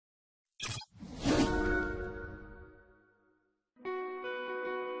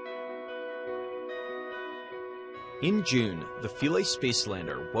In June, the Philae space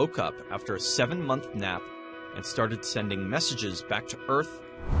lander woke up after a 7-month nap and started sending messages back to Earth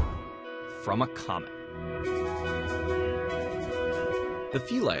from a comet. The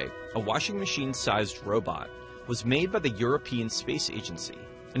Philae, a washing machine-sized robot, was made by the European Space Agency,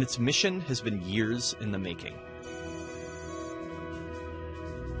 and its mission has been years in the making.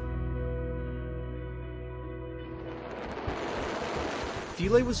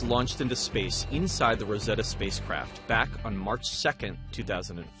 Philae was launched into space inside the Rosetta spacecraft back on March 2,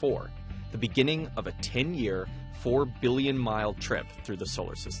 2004, the beginning of a 10-year, 4 billion-mile trip through the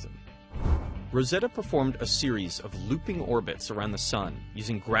solar system. Rosetta performed a series of looping orbits around the Sun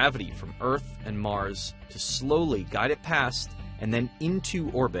using gravity from Earth and Mars to slowly guide it past and then into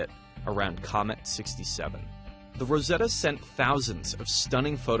orbit around Comet 67. The Rosetta sent thousands of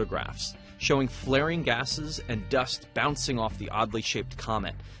stunning photographs showing flaring gases and dust bouncing off the oddly shaped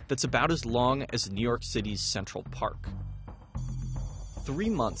comet that's about as long as New York City's Central Park. 3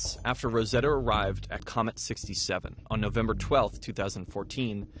 months after Rosetta arrived at Comet 67 on November 12,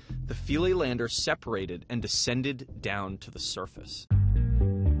 2014, the Philae lander separated and descended down to the surface.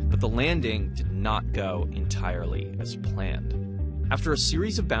 But the landing did not go entirely as planned. After a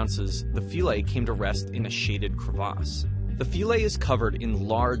series of bounces, the Philae came to rest in a shaded crevasse. The Philae is covered in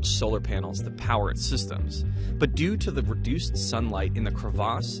large solar panels that power its systems, but due to the reduced sunlight in the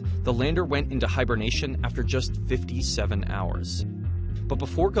crevasse, the lander went into hibernation after just 57 hours. But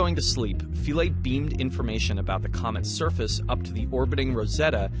before going to sleep, Philae beamed information about the comet's surface up to the orbiting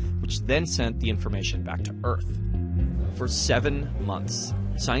Rosetta, which then sent the information back to Earth. For 7 months,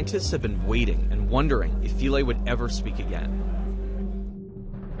 scientists have been waiting and wondering if Philae would ever speak again.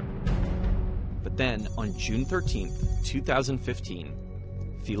 But then, on June 13,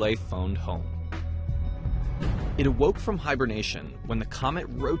 2015, Philae phoned home. It awoke from hibernation when the comet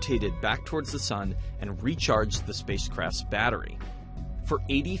rotated back towards the Sun and recharged the spacecraft's battery. For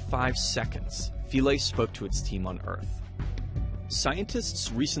 85 seconds, Philae spoke to its team on Earth.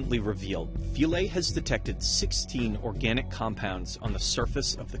 Scientists recently revealed Philae has detected 16 organic compounds on the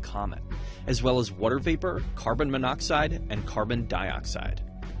surface of the comet, as well as water vapor, carbon monoxide, and carbon dioxide.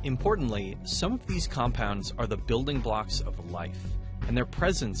 Importantly, some of these compounds are the building blocks of life, and their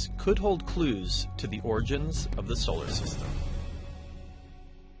presence could hold clues to the origins of the solar system.